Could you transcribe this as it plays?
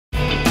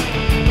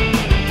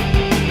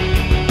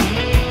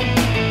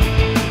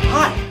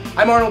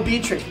I'm Arnold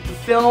Beatrix with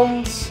the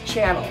FILMZ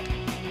channel.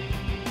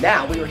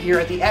 Now we are here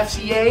at the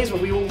FCAs where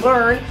we will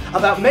learn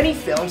about many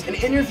films and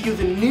interview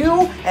the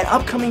new and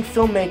upcoming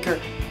filmmaker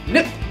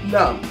Nip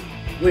Numb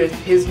with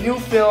his new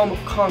film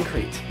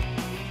Concrete.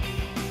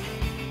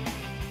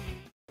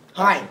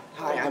 Hi,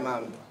 I'm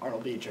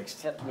Arnold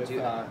Beatrix with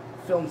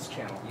FILMZ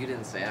channel. You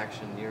didn't say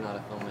action, you're not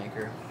a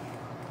filmmaker.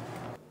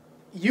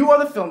 You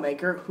are the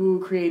filmmaker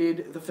who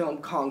created the film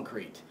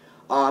Concrete.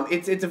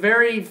 It's a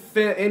very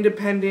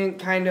independent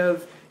kind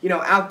of,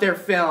 out there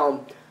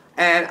film.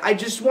 And I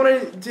just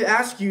wanted to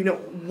ask you,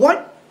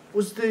 what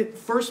was the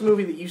first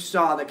movie that you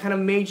saw that kind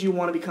of made you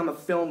want to become a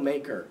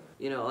filmmaker?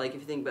 Like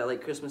if you think about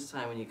Christmas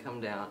time when you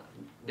come down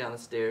the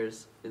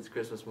stairs, it's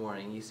Christmas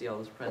morning, you see all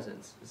those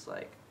presents. It's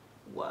like,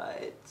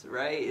 what?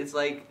 Right? It's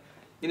like,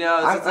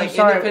 it's like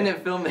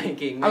independent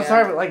filmmaking. Man. I'm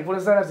sorry, but what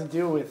does that have to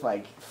do with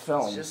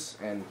film?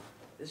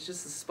 It's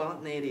just the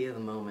spontaneity of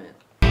the moment.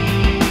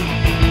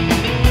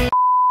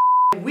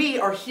 We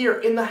are here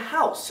in the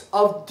house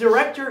of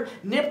director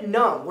Nip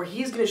Numb, where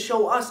he's going to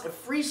show us a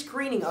free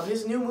screening of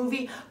his new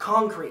movie,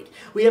 Concrete.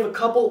 We have a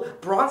couple,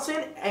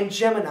 Bronson and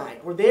Gemini,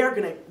 where they are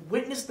going to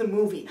witness the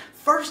movie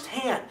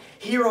firsthand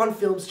here on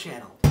FILMZ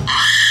channel.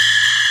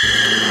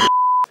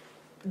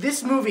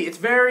 This movie, it's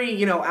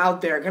very,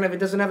 out there. It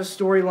doesn't have a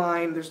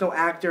storyline. There's no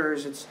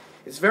actors.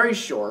 It's very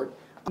short.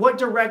 What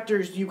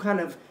directors do you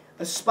kind of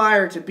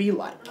aspire to be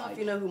like? I don't know if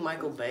you know who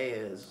Michael Bay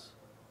is,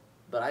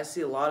 but I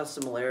see a lot of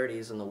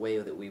similarities in the way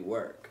that we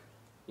work.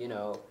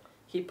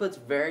 He puts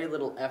very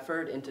little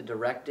effort into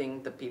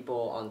directing the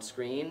people on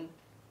screen,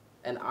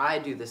 and I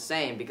do the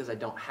same because I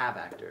don't have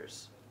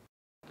actors.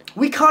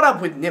 We caught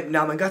up with Nip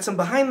Numb and got some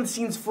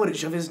behind-the-scenes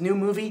footage of his new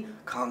movie,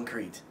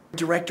 Concrete.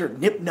 Director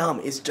Nip Numb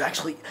is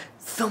actually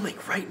filming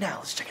right now.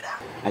 Let's check it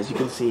out. As you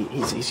can see,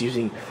 he's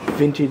using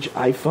vintage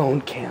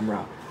iPhone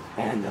camera,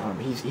 and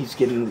he's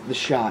getting the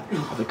shot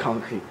of the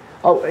concrete.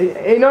 Oh,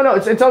 hey, no,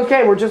 it's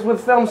okay. We're just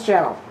with FILMZ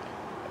channel.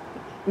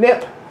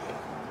 Nip,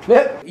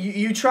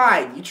 you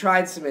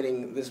tried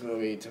submitting this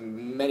movie to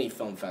many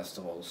film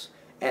festivals,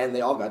 and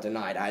they all got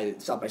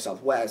denied. South by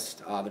Southwest,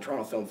 the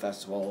Toronto Film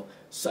Festival,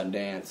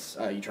 Sundance.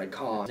 You tried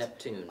Cannes.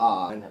 Neptune.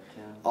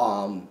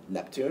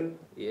 Neptune.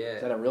 Yeah.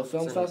 Is that a real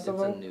film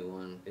festival? It's a new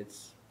one.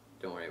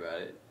 Don't worry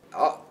about it.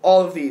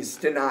 All of these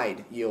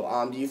denied you.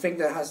 Do you think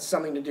that has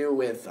something to do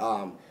with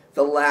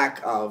the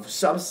lack of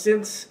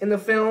substance in the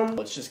film?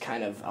 It's just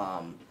kind of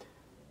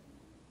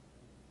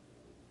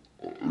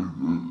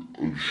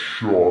a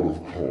shot of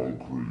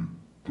concrete,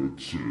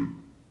 that's it.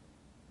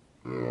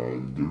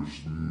 And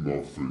there's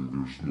nothing,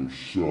 there's no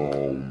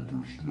sound,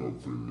 there's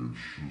nothing,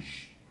 it's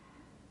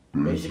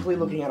just basically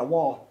looking at a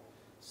wall.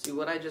 See,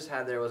 what I just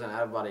had there was an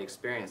out-of-body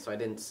experience, so I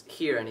didn't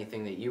hear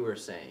anything that you were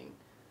saying.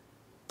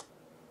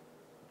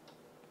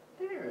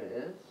 There it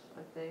is,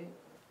 I think.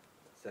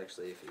 It's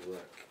actually, if you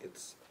look,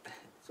 it's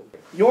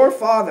Your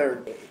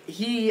father,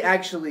 he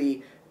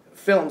actually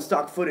filmed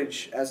stock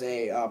footage as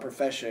a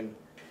profession.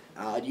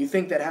 Do you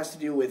think that has to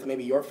do with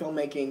maybe your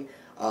filmmaking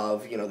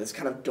of, this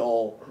kind of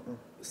dull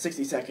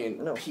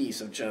 60-second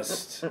piece of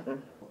just... The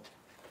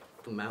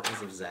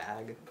mountains of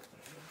Zag.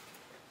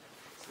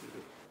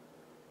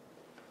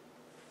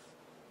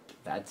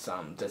 That's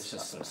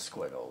just some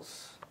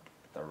squiggles.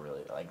 That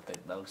really,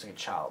 that looks like a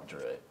child drew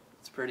it.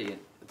 It's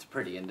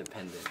pretty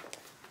independent.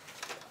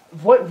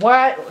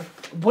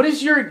 What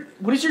is your,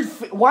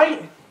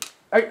 why,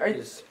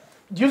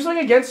 do you have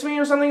something against me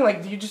or something?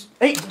 Do you just,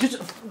 hey,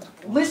 just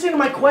listen to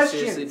my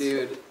questions. Seriously,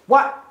 dude.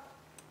 What?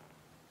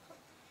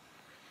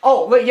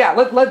 Oh, yeah,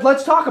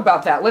 let's talk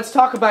about that. Let's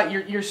talk about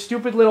your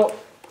stupid little,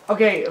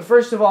 okay,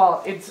 first of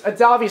all,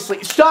 it's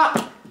obviously,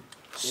 stop!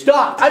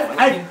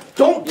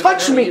 Don't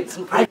touch me!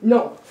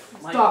 No,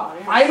 stop.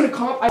 I am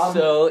gonna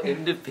so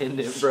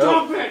independent, bro.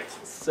 Stop it!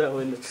 So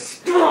independent.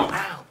 Stop!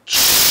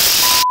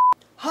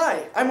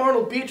 Hi, I'm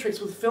Arnold Beatrix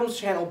with FILMZ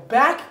channel,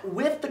 back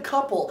with the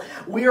couple.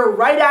 We are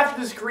right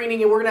after the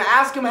screening and we're going to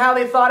ask them how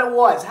they thought it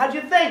was. How'd you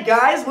think,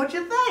 guys? What'd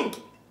you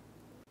think?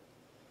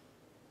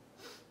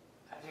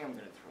 I think I'm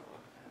going to throw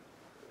up.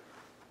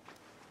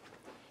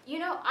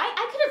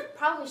 I could have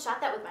probably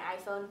shot that with my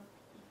iPhone.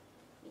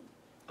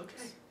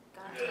 Okay.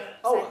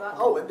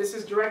 Oh, and this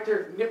is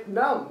director Nip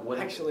Numb,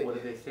 actually. What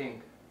did they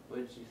think?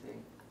 What did you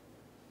think?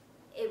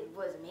 It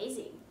was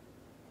amazing.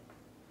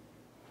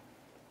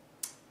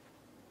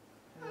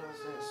 What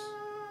is this?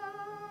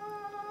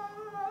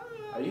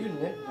 Are you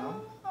Nip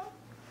Numb?